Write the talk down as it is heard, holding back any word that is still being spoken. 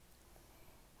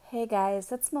Hey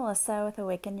guys, it's Melissa with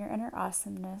Awaken Your Inner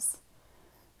Awesomeness.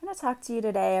 I'm going to talk to you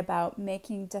today about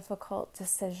making difficult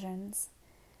decisions.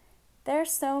 There are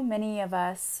so many of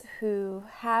us who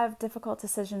have difficult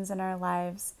decisions in our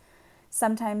lives.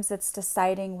 Sometimes it's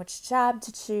deciding which job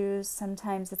to choose,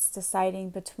 sometimes it's deciding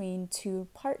between two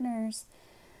partners,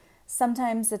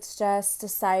 sometimes it's just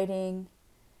deciding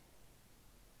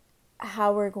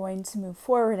how we're going to move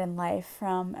forward in life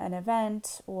from an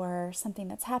event or something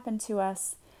that's happened to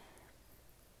us.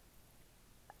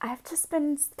 I've just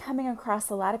been coming across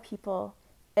a lot of people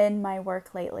in my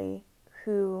work lately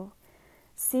who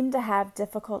seem to have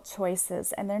difficult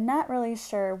choices and they're not really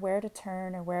sure where to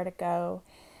turn or where to go.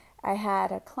 I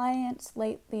had a client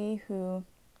lately who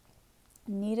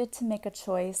needed to make a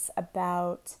choice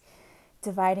about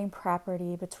dividing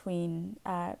property between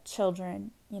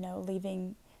children,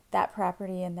 leaving that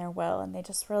property in their will, and they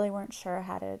just really weren't sure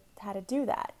how to do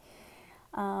that.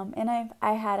 And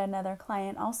I had another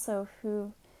client also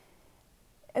who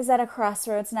is at a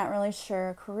crossroads, not really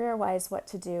sure career-wise what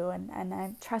to do.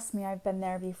 And trust me, I've been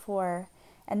there before,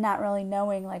 and not really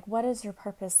knowing like what is your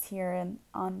purpose here and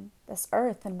on this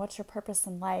earth, and what's your purpose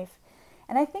in life.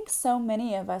 And I think so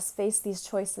many of us face these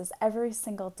choices every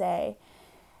single day.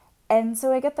 And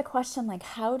so I get the question like,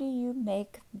 how do you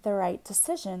make the right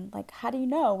decision? Like, how do you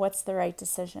know what's the right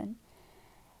decision?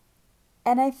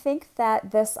 And I think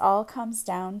that this all comes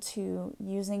down to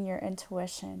using your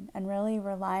intuition and really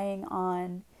relying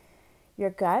on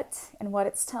your gut and what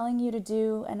it's telling you to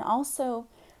do, and also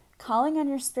calling on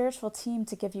your spiritual team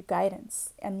to give you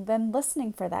guidance, and then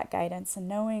listening for that guidance and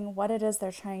knowing what it is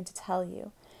they're trying to tell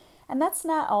you. And that's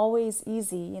not always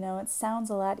easy. It sounds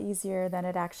a lot easier than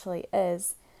it actually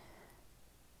is.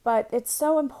 But it's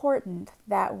so important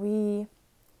that we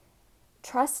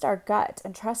trust our gut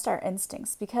and trust our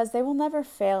instincts, because they will never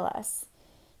fail us.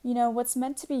 What's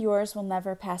meant to be yours will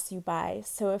never pass you by.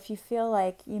 So if you feel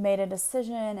like you made a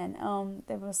decision and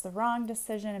it was the wrong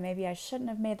decision and maybe I shouldn't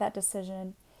have made that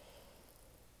decision,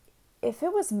 if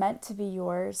it was meant to be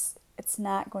yours, it's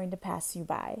not going to pass you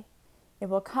by. It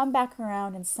will come back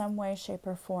around in some way, shape,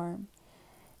 or form.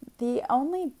 The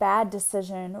only bad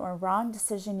decision or wrong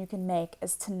decision you can make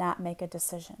is to not make a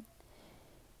decision.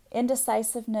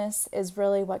 Indecisiveness is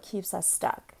really what keeps us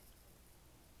stuck.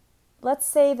 Let's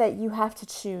say that you have to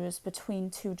choose between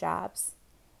two jobs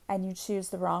and you choose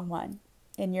the wrong one.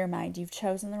 In your mind, you've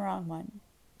chosen the wrong one.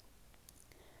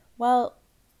 Well,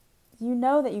 you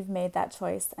know that you've made that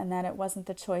choice and that it wasn't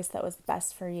the choice that was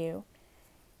best for you.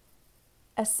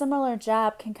 A similar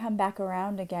job can come back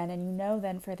around again, and you know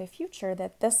then for the future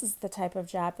that this is the type of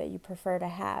job that you prefer to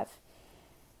have.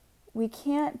 We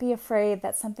can't be afraid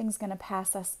that something's going to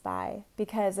pass us by,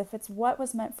 because if it's what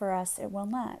was meant for us, it will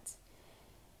not.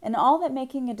 And all that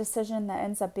making a decision that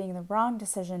ends up being the wrong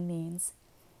decision means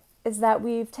is that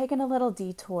we've taken a little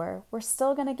detour. We're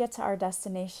still going to get to our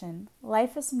destination.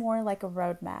 Life is more like a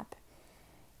roadmap.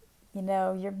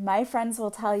 My friends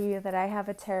will tell you that I have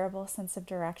a terrible sense of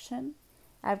direction.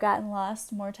 I've gotten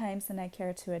lost more times than I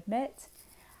care to admit.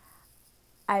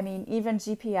 I mean, even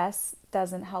GPS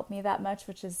doesn't help me that much,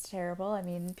 which is terrible. I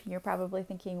mean, you're probably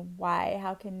thinking, why?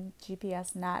 How can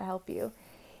GPS not help you?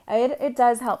 It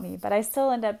does help me, but I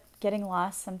still end up getting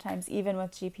lost sometimes, even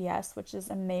with GPS, which is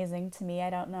amazing to me. I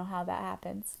don't know how that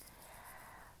happens.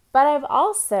 But I've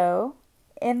also,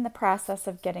 in the process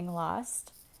of getting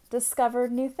lost,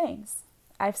 discovered new things.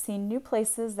 I've seen new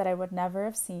places that I would never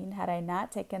have seen had I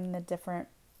not taken the different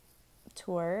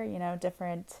tour,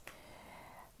 different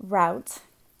route.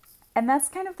 And that's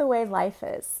kind of the way life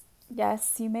is.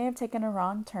 Yes, you may have taken a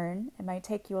wrong turn. It might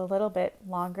take you a little bit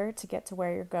longer to get to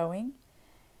where you're going.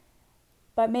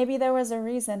 But maybe there was a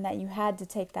reason that you had to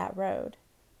take that road.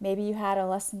 Maybe you had a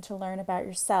lesson to learn about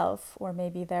yourself, or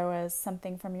maybe there was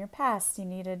something from your past you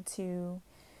needed to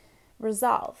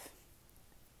resolve.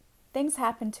 Things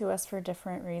happen to us for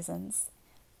different reasons.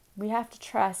 We have to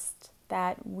trust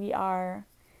that we are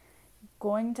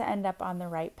going to end up on the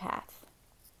right path.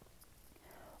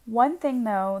 One thing,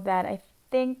 though, that I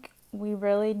think we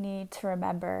really need to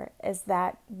remember is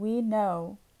that we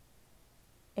know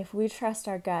if we trust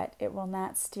our gut, it will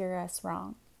not steer us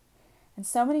wrong. And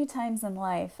so many times in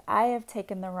life, I have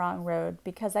taken the wrong road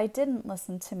because I didn't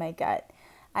listen to my gut.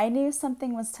 I knew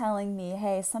something was telling me,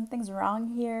 hey, something's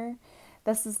wrong here.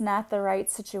 This is not the right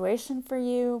situation for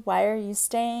you. Why are you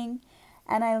staying?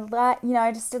 And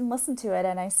I just didn't listen to it,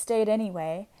 and I stayed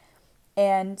anyway.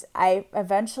 And I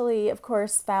eventually, of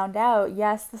course, found out,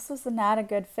 yes, this was not a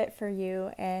good fit for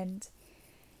you, and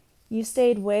you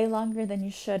stayed way longer than you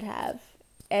should have.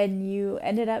 And you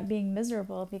ended up being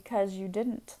miserable because you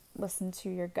didn't listen to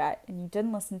your gut and you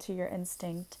didn't listen to your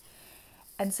instinct.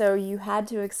 And so you had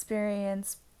to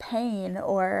experience pain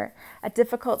or a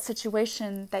difficult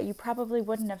situation that you probably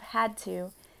wouldn't have had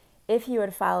to if you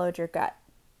had followed your gut.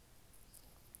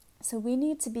 So we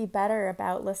need to be better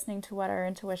about listening to what our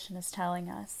intuition is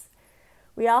telling us.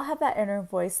 We all have that inner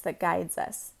voice that guides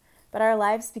us, but our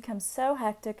lives become so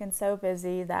hectic and so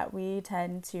busy that we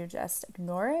tend to just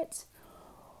ignore it.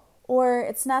 Or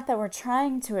it's not that we're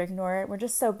trying to ignore it, we're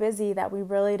just so busy that we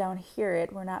really don't hear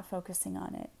it, we're not focusing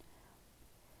on it.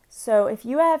 So if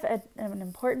you have an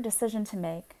important decision to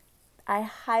make, I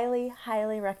highly,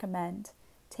 highly recommend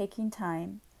taking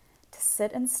time to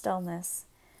sit in stillness,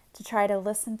 to try to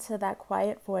listen to that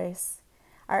quiet voice,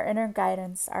 our inner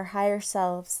guidance, our higher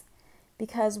selves,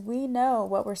 because we know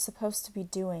what we're supposed to be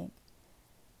doing.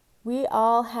 We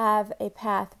all have a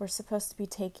path we're supposed to be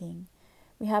taking.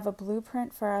 We have a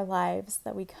blueprint for our lives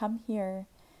that we come here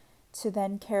to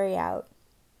then carry out.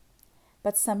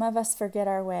 But some of us forget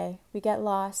our way. We get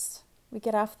lost. We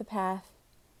get off the path.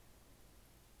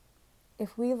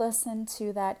 If we listen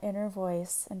to that inner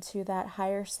voice and to that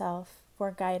higher self for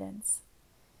guidance,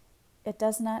 it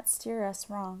does not steer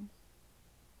us wrong.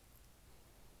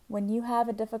 When you have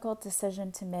a difficult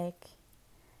decision to make,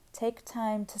 take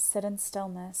time to sit in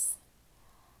stillness.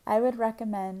 I would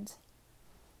recommend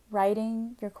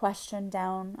writing your question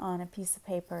down on a piece of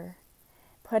paper,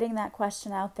 putting that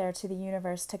question out there to the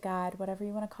universe, to God, whatever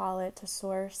you want to call it, to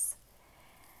source,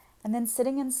 and then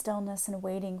sitting in stillness and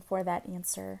waiting for that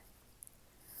answer.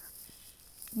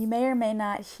 You may or may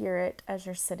not hear it as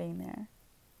you're sitting there.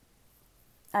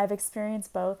 I've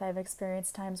experienced both. I've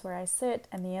experienced times where I sit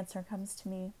and the answer comes to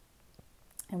me,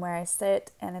 and where I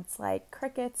sit and it's like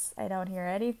crickets. I don't hear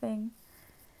anything.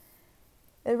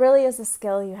 It really is a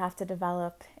skill you have to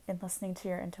develop in listening to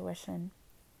your intuition.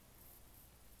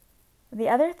 The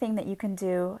other thing that you can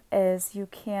do is you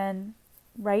can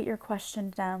write your question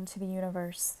down to the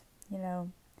universe.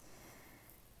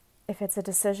 If it's a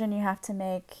decision you have to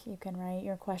make, you can write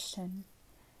your question.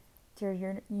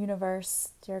 Dear universe,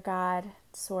 dear God,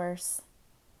 source,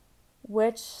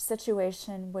 which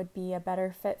situation would be a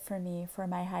better fit for me for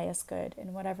my highest good,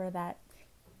 and whatever that,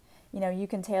 you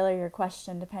can tailor your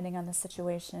question depending on the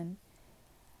situation.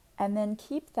 And then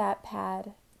keep that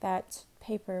pad, that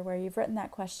paper where you've written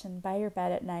that question by your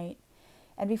bed at night.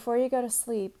 And before you go to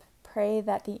sleep, pray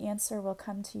that the answer will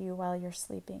come to you while you're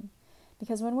sleeping.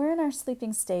 Because when we're in our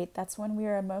sleeping state, that's when we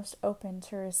are most open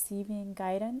to receiving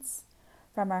guidance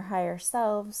from our higher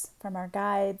selves, from our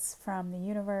guides, from the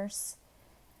universe.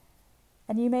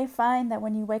 And you may find that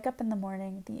when you wake up in the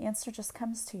morning, the answer just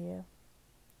comes to you.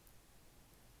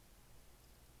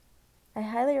 I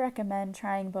highly recommend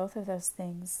trying both of those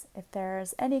things if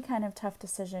there's any kind of tough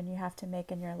decision you have to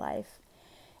make in your life.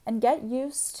 And get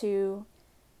used to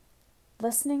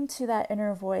listening to that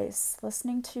inner voice,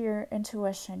 listening to your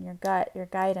intuition, your gut, your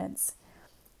guidance.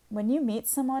 When you meet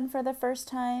someone for the first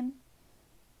time,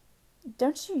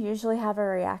 don't you usually have a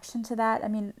reaction to that? I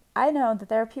mean, I know that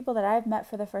there are people that I've met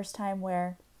for the first time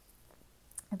where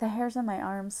the hairs on my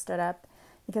arms stood up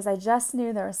because I just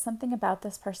knew there was something about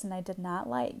this person I did not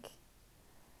like.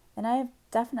 And I've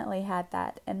definitely had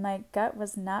that, and my gut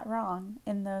was not wrong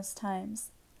in those times.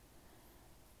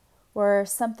 Where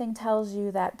something tells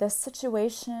you that this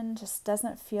situation just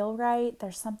doesn't feel right,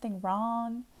 there's something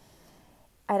wrong,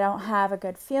 I don't have a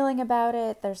good feeling about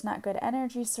it, there's not good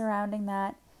energy surrounding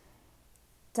that.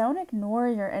 Don't ignore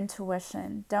your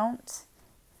intuition.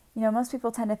 Most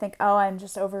people tend to think, oh, I'm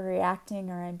just overreacting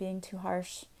or I'm being too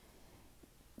harsh.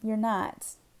 You're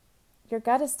not. Your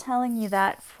gut is telling you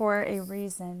that for a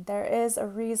reason. There is a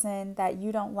reason that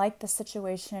you don't like the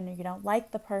situation or you don't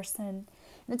like the person.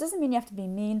 And it doesn't mean you have to be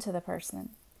mean to the person.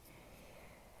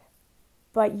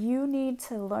 But you need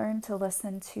to learn to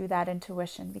listen to that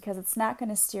intuition because it's not going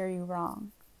to steer you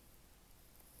wrong.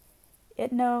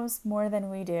 It knows more than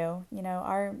we do.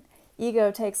 Our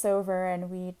ego takes over and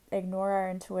we ignore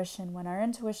our intuition when our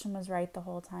intuition was right the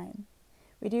whole time.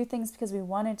 We do things because we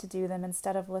wanted to do them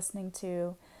instead of listening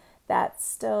to that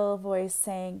still voice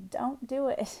saying, don't do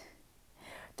it.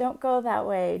 Don't go that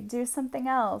way. Do something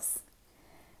else.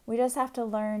 We just have to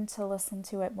learn to listen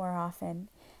to it more often.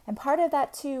 And part of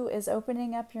that too is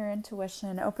opening up your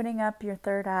intuition, opening up your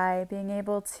third eye, being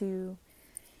able to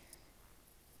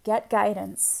get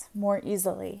guidance more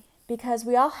easily. Because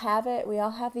we all have it. We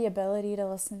all have the ability to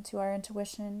listen to our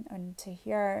intuition and to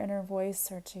hear our inner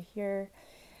voice or to hear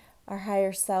our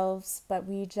higher selves, but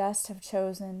we just have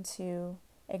chosen to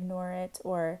ignore it,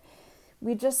 or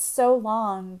we just so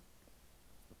long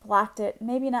blocked it,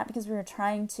 maybe not because we were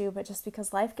trying to, but just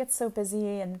because life gets so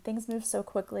busy and things move so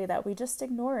quickly that we just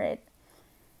ignore it.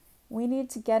 We need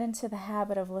to get into the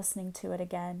habit of listening to it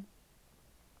again.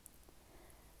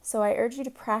 So I urge you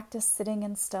to practice sitting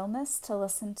in stillness to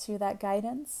listen to that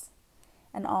guidance,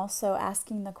 and also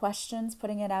asking the questions,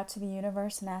 putting it out to the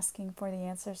universe and asking for the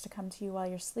answers to come to you while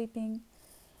you're sleeping.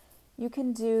 You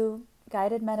can do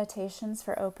guided meditations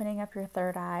for opening up your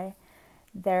third eye.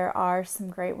 There are some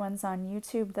great ones on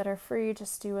YouTube that are free.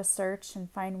 Just do a search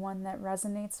and find one that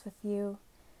resonates with you.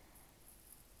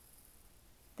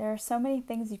 There are so many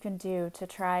things you can do to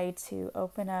try to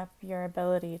open up your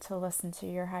ability to listen to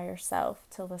your higher self,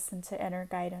 to listen to inner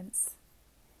guidance.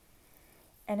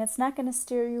 And it's not going to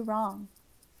steer you wrong.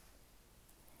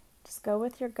 Just go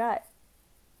with your gut.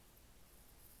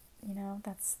 You know,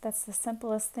 that's the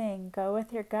simplest thing. Go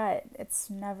with your gut. It's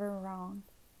never wrong.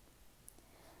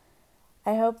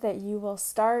 I hope that you will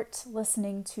start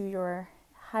listening to your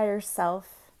higher self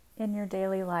in your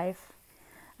daily life.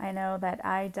 I know that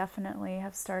I definitely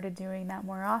have started doing that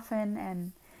more often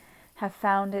and have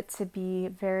found it to be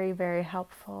very, very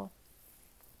helpful.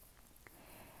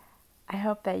 I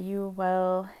hope that you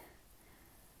will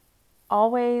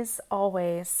always,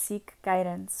 always seek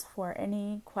guidance for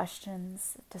any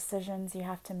questions, decisions you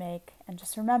have to make. And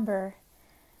just remember,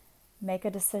 make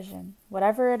a decision.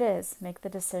 Whatever it is, make the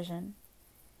decision.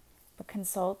 But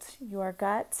consult your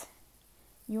gut.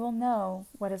 You will know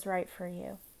what is right for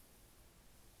you.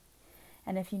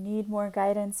 And if you need more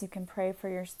guidance, you can pray for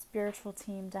your spiritual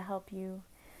team to help you,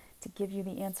 to give you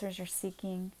the answers you're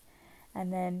seeking.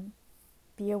 And then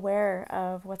be aware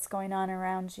of what's going on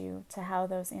around you to how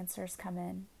those answers come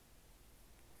in.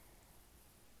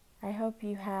 I hope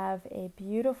you have a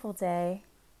beautiful day.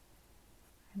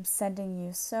 I'm sending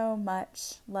you so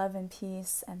much love and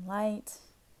peace and light.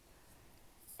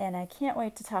 And I can't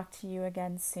wait to talk to you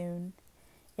again soon.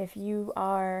 If you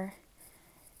are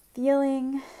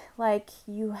feeling like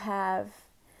you have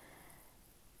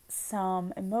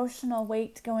some emotional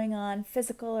weight going on,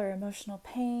 physical or emotional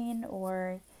pain,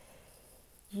 or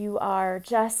you are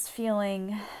just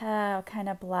feeling kind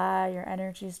of blah, your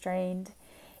energy's drained,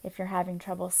 if you're having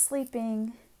trouble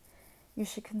sleeping, you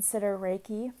should consider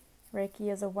Reiki.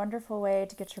 Reiki is a wonderful way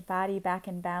to get your body back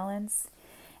in balance.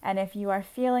 And if you are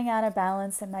feeling out of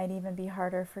balance, it might even be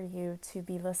harder for you to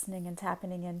be listening and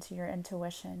tapping into your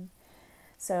intuition.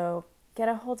 So get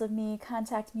a hold of me,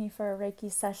 contact me for a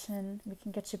Reiki session. We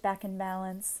can get you back in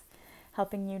balance,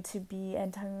 helping you to be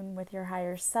in tune with your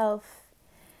higher self.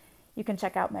 You can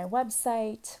check out my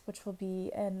website, which will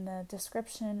be in the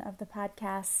description of the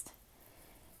podcast.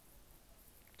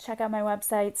 Check out my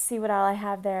website, see what all I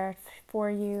have there for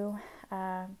you.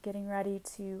 Getting ready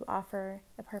to offer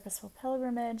a purposeful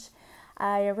pilgrimage.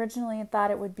 I originally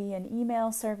thought it would be an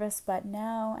email service, but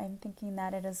now I'm thinking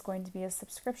that it is going to be a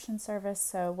subscription service.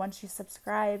 So once you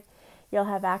subscribe, you'll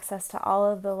have access to all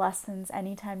of the lessons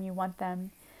anytime you want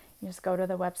them. You just go to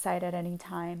the website at any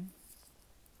time.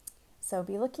 So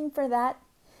be looking for that.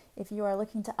 If you are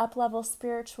looking to up-level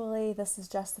spiritually, this is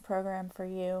just the program for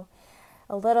you.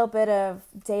 A little bit of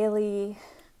daily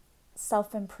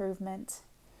self-improvement,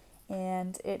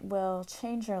 and it will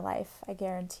change your life, I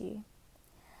guarantee.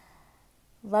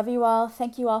 Love you all.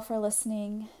 Thank you all for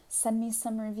listening. Send me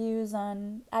some reviews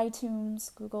on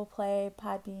iTunes, Google Play,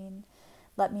 Podbean.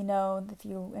 Let me know if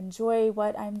you enjoy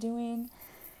what I'm doing.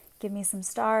 Give me some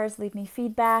stars. Leave me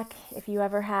feedback. If you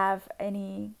ever have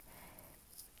any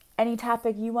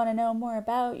topic you want to know more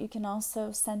about, you can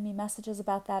also send me messages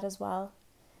about that as well.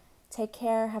 Take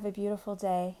care. Have a beautiful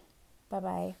day.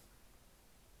 Bye-bye.